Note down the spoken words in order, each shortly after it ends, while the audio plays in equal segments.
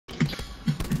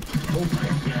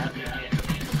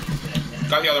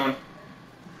Got the other one.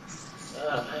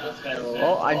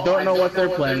 Well, I don't know what their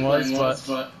plan was,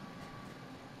 but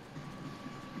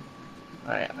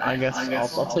I guess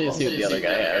I'll tell you see what the other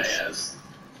guy has.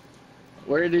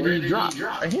 Where did he drop?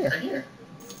 Right here.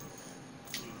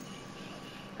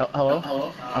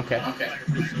 Hello? Okay.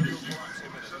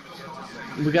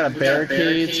 We got a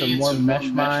barricade, some more mesh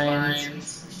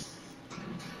mines.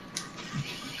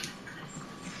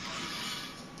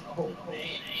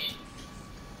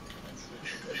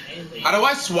 How do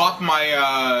I swap my,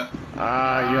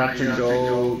 you have to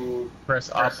go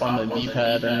press up on the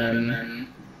D-pad and then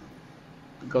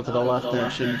go to the left and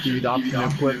it should give you the option to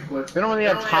equip. We don't really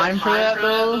have time for that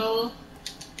though.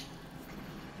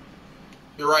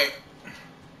 You're right.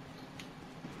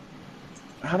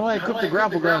 How do I equip the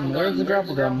grapple gun? Where's the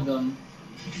grapple gun?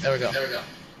 There we go.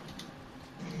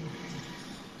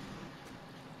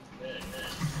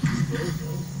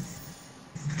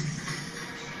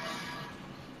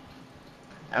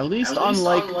 At least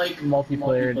unlike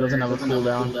multiplayer, it doesn't have a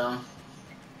cooldown.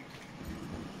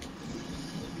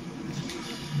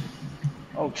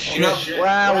 Oh shit.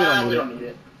 Well, we don't need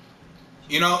it.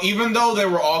 You know, even though they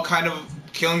were all kind of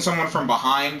killing someone from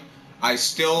behind, I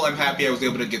still am happy I was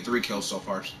able to get 3 kills so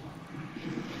far.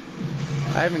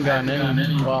 I haven't gotten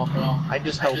in. Well, I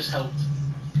just helped.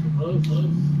 Well,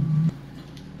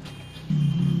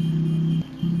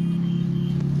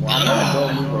 I'm gonna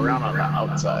go move around on the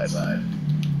outside.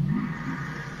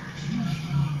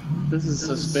 This is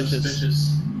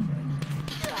suspicious.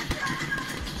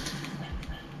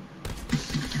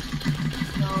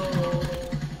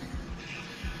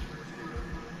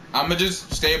 I'm gonna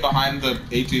just stay behind the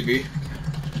ATV.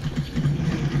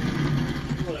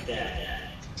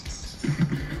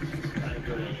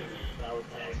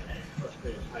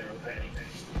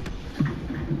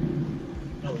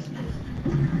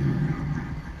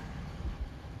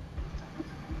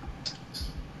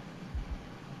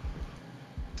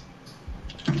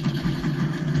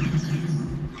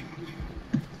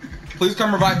 Please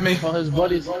come revive me. Well, his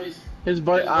buddy,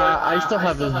 I still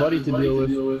have his buddy to deal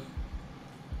with.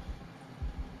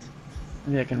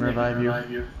 Maybe I can revive you.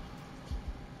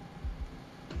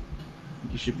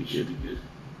 You should be good.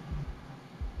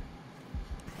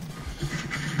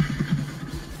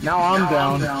 Now I'm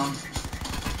down.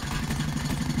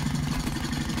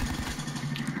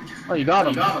 Oh, you got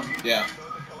him. Yeah.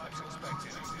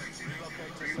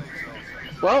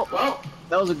 Well,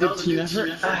 that was a good team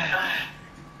effort.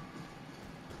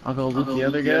 I'll go loot the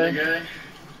other guy.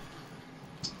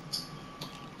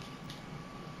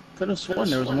 Could have sworn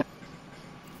there was one.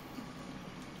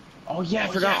 Oh yeah, I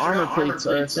forgot armor plates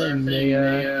are a thing. They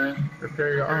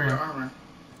repair your armor.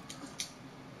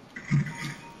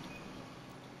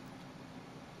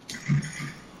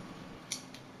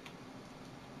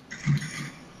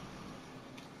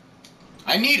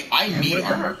 I need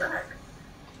armor.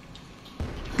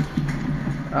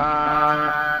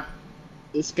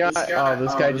 This guy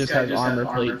just has armor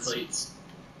plates.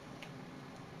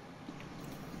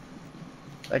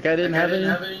 That guy didn't have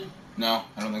any? No,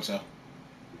 I don't think so.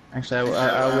 Actually,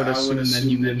 I would assume that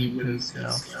he wouldn't, because, you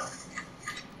know.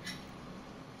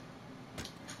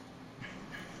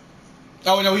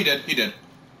 Oh, no, he did.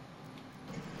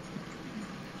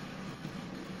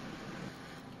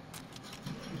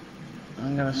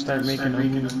 I'm gonna start making a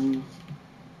move.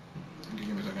 Give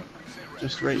me a second.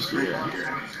 Just right here.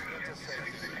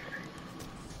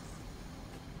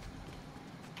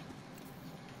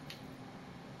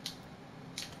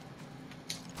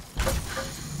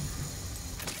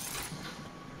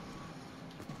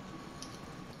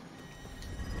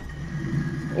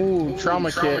 Ooh,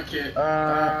 trauma kit.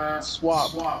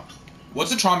 Swap.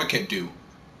 What's a trauma kit do?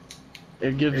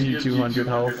 It gives you 200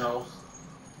 health.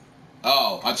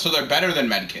 Oh, so they're better than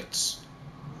medkits.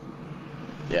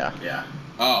 Yeah.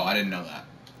 Oh, I didn't know that.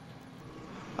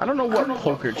 I don't know what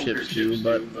poker chips do,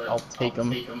 but I'll take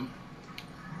them.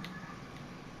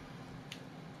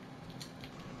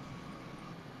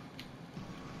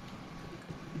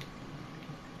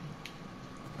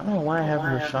 I don't know why I have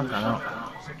the shotgun out.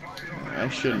 I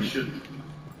shouldn't.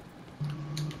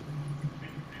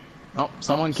 Oh,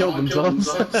 someone killed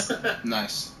themselves.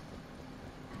 Nice.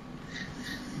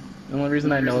 The only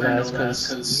reason I know that is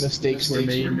because mistakes were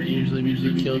made. Usually means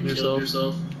you killed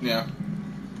yourself. Yeah.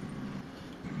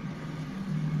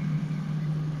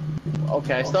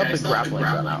 Okay, I still have the grappling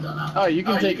gun out. Oh, you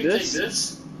can take this?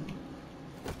 It's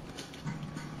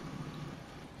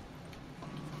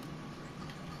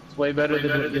way better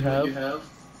than what you have.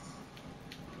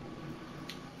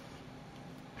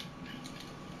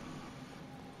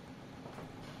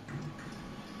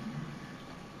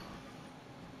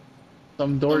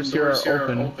 Some doors here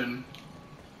are open.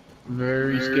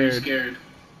 Very scared.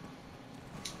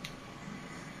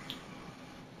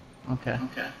 Okay.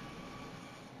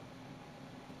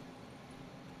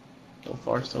 So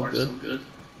far, so good.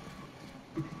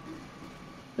 I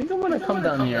think I'm gonna come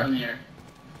down here.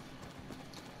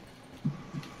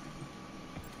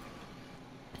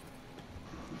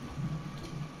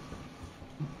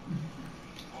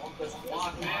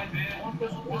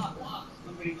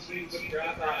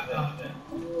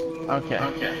 Okay.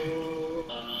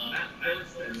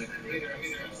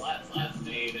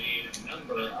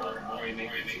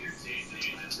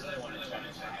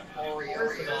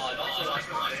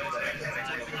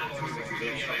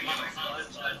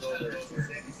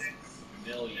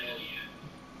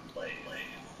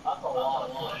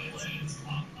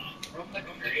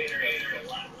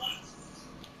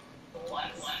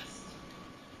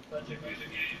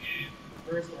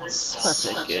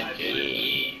 Such a good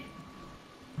game.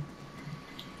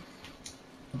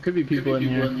 Could be people in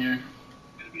here.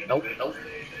 Nope.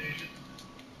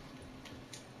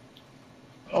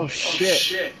 Oh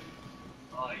shit.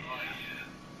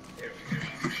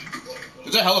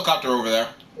 There's a helicopter over there.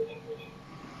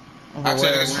 Actually,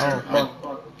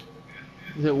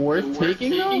 is it worth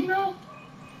taking though?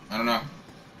 I don't know.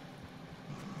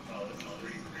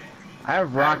 I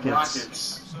have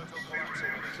rockets.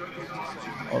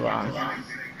 Hold on.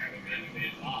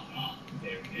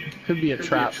 Could be a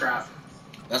trap.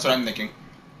 That's what I'm thinking.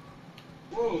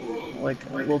 Like,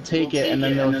 we'll take it and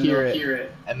then they'll hear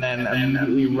it and then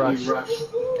immediately rush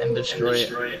and destroy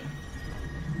it.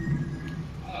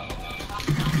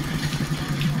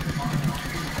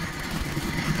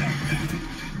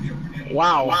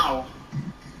 Wow.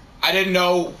 I didn't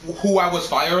know who I was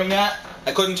firing at.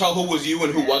 I couldn't tell who was you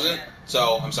and who wasn't,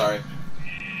 so I'm sorry.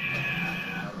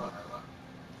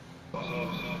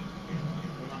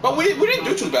 But we didn't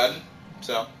do too bad,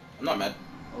 so I'm not mad.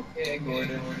 Okay,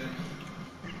 Gordon.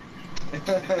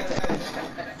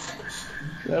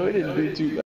 No, we didn't do too bad.